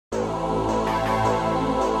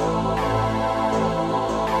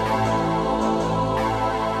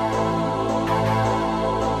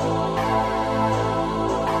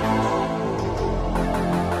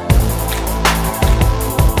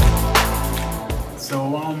So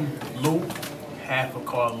Lou, half of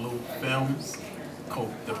CarlLu Films,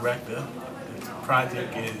 co-director. The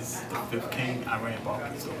project is The Fifth King,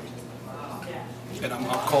 Barkley story. And I'm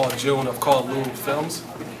called June of CarlLu Films,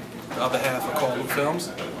 the other half of CarlLu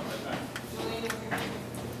Films.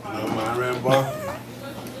 I'm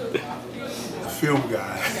Barkley, the film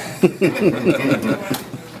guy.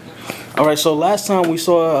 All right, so last time we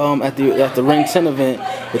saw at the Ring 10 event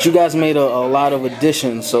that you guys made a lot of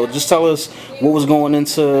additions. So just tell us what was going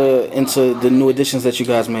into the new additions that you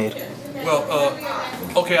guys made. Well,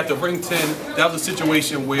 okay, at the Ring 10, that was a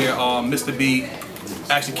situation where Mr. B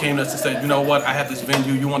actually came to us and said, you know what, I have this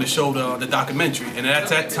venue, you want to show the documentary. And at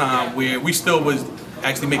that time, where we still was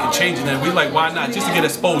actually making changes, and we were like, why not, just to get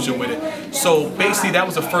exposure with it. So basically that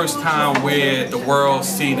was the first time where the world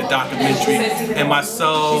seen the documentary, and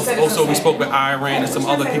myself, also we spoke with Iran and some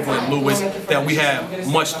other people in Lewis, that we had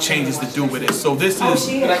much changes to do with it. So this is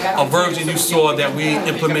a version you saw that we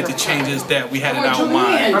implemented changes that we had in our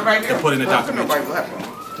mind to put in the documentary.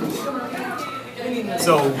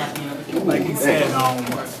 So, like you said,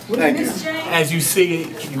 as you see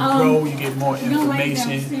it, you grow, you get more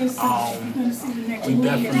information. We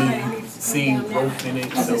definitely seen growth in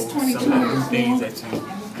it, so some of the new things that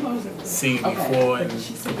you've seen before and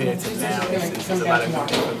compared to now, it's a lot of new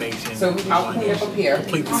information. So I'll clean up here.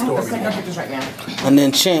 Complete the story. And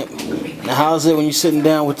then Champ, now how is it when you're sitting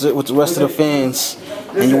down with the rest of the fans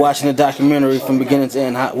and you're watching the documentary from beginning to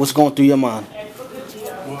end? What's going through your mind?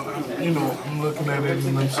 Well, I'm looking at it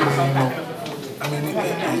and I'm saying, I mean,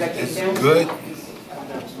 it's good,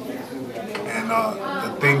 and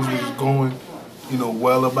the things was going,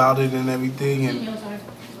 well about it and everything, and I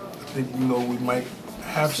think, we might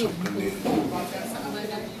have something there.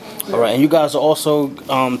 All right, and you guys are also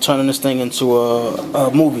turning this thing into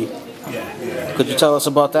a movie. Yeah. Could you tell us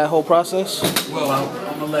about that whole process? Well,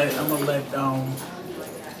 I'm gonna let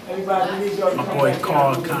my boy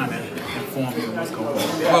Carl kind of inform you what's going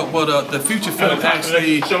on. Well, the future film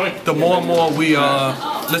actually, the more and more we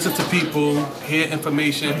listen to people, hear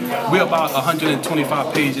information, we're about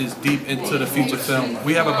 125 pages deep into the feature film.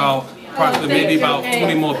 We have approximately maybe about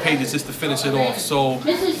 20 more pages just to finish it off. So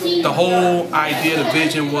the whole idea, the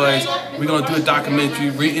vision was we're going to do a documentary,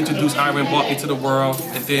 reintroduce Barkley to the world,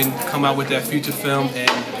 and then come out with that feature film and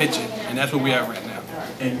pitch it. And that's where we are right now.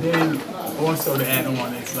 And then also to add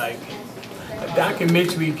on, it's like a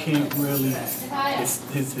documentary can't really,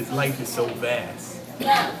 his life is so vast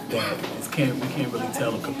that we can't really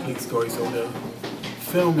tell a complete story. So the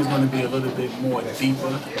film is going to be a little bit more deeper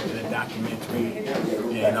than a documentary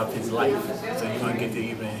and of his life. So you're going to get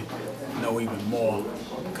to know even more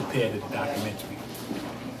compared to the documentary.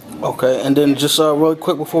 Okay, and then just really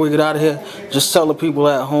quick before we get out of here, just tell the people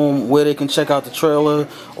at home where they can check out the trailer,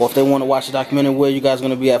 or if they want to watch the documentary, where you guys are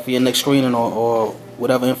going to be at for your next screening, or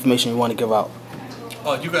whatever information you want to give out.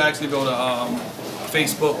 You can actually go to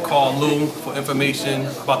Facebook, CarlLu, for information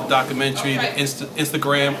about the documentary, the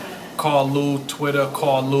Instagram, CarlLu, Twitter,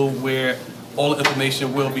 CarlLu, where all the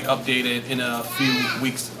information will be updated in a few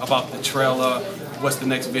weeks about the trailer, what's the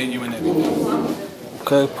next venue, and everything.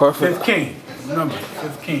 Okay, perfect. Fifth King. Remember,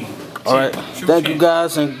 Fifth King. All right. Thank you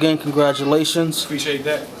guys, and again, congratulations. Appreciate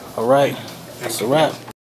that. All right. That's a wrap.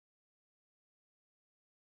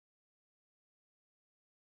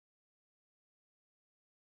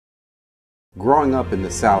 Growing up in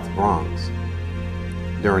the South Bronx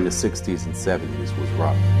during the 60s and 70s was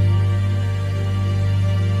rough.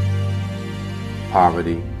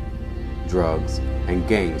 Poverty, drugs, and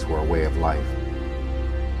gangs were a way of life.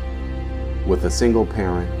 With a single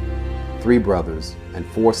parent, 3 brothers, and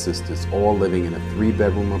 4 sisters all living in a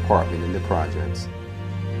 3-bedroom apartment in the projects,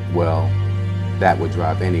 well, that would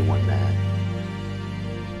drive anyone mad.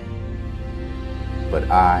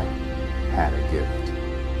 But I had a gift.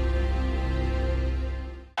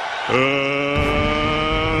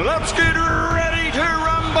 Let's get ready to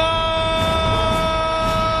rumble!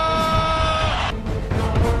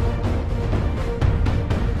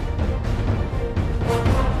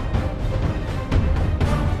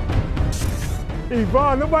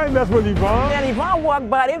 Yvonne, nobody mess with Yvonne. And Yvonne walked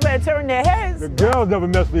by, they better turn their heads. The girls never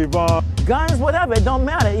mess with Yvonne. Guns, whatever, it don't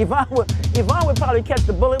matter. Yvonne would probably catch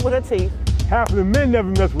the bullet with her teeth. Half of the men never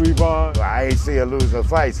mess with Yvonne. I ain't see her lose her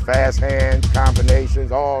fights. Fast hands,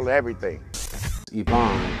 combinations, everything.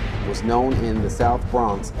 Yvonne was known in the South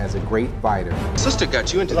Bronx as a great fighter. Sister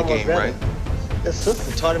got you into the game, right? Your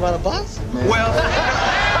sister taught him how to box? Well,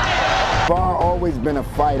 Yvonne always been a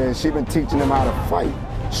fighter, and she been teaching him how to fight.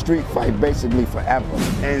 Street fight basically forever.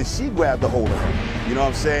 And she grabbed the hold of him, you know what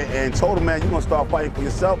I'm saying? And told him, man, you're gonna start fighting for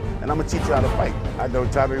yourself, and I'm gonna teach you how to fight. I know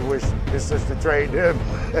Tommy wish his sister trained him.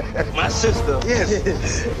 my sister.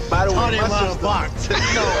 Yes. By the way, my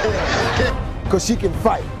sister. Because she can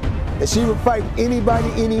fight. And she would fight anybody,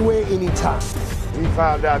 anywhere, anytime. We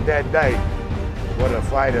found out that night what a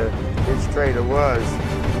fighter his trainer was.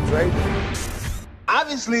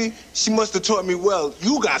 Obviously, she must have taught me well.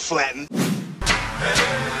 You got flattened.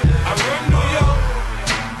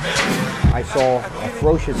 I saw a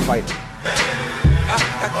ferocious fighter.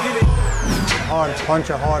 Hard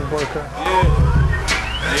puncher, hard worker.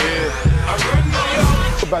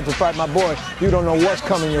 About to fight my boy. You don't know what's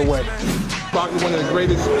coming your way. Barkley, one of the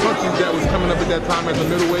greatest punches that was coming up at that time as a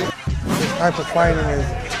middleweight. This type of fighting is,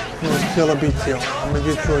 kill or be killed. I'm gonna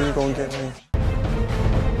get you or you're gonna get me.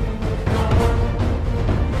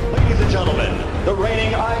 Ladies and gentlemen, the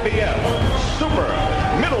reigning IBF Super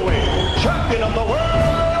Middleweight Champion of the World,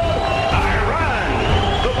 Iran,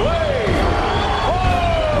 the Blade,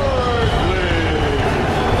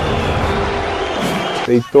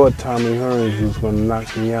 Barkley. They thought Tommy Hearns was gonna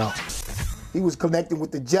knock me out. He was connecting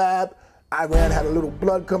with the jab. Iran had a little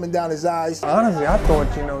blood coming down his eyes. Honestly, I thought,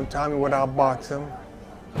 Tommy would outbox him.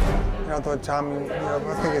 I thought Tommy, I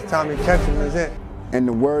think it's Tommy catching him is it. And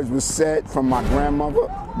the words were said from my grandmother,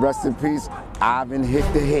 rest in peace, Ivan hit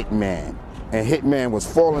the Hitman. And Hitman was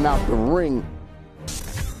falling out the ring.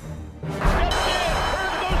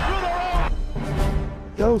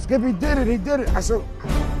 Yo, Skippy did it, he did it. I said,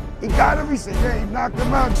 he got him, he said, yeah, he knocked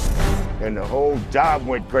him out. And the whole job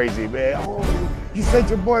went crazy, man. Oh, you said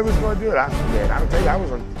your boy was gonna do it. I don't tell you, I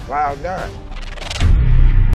was on cloud nine.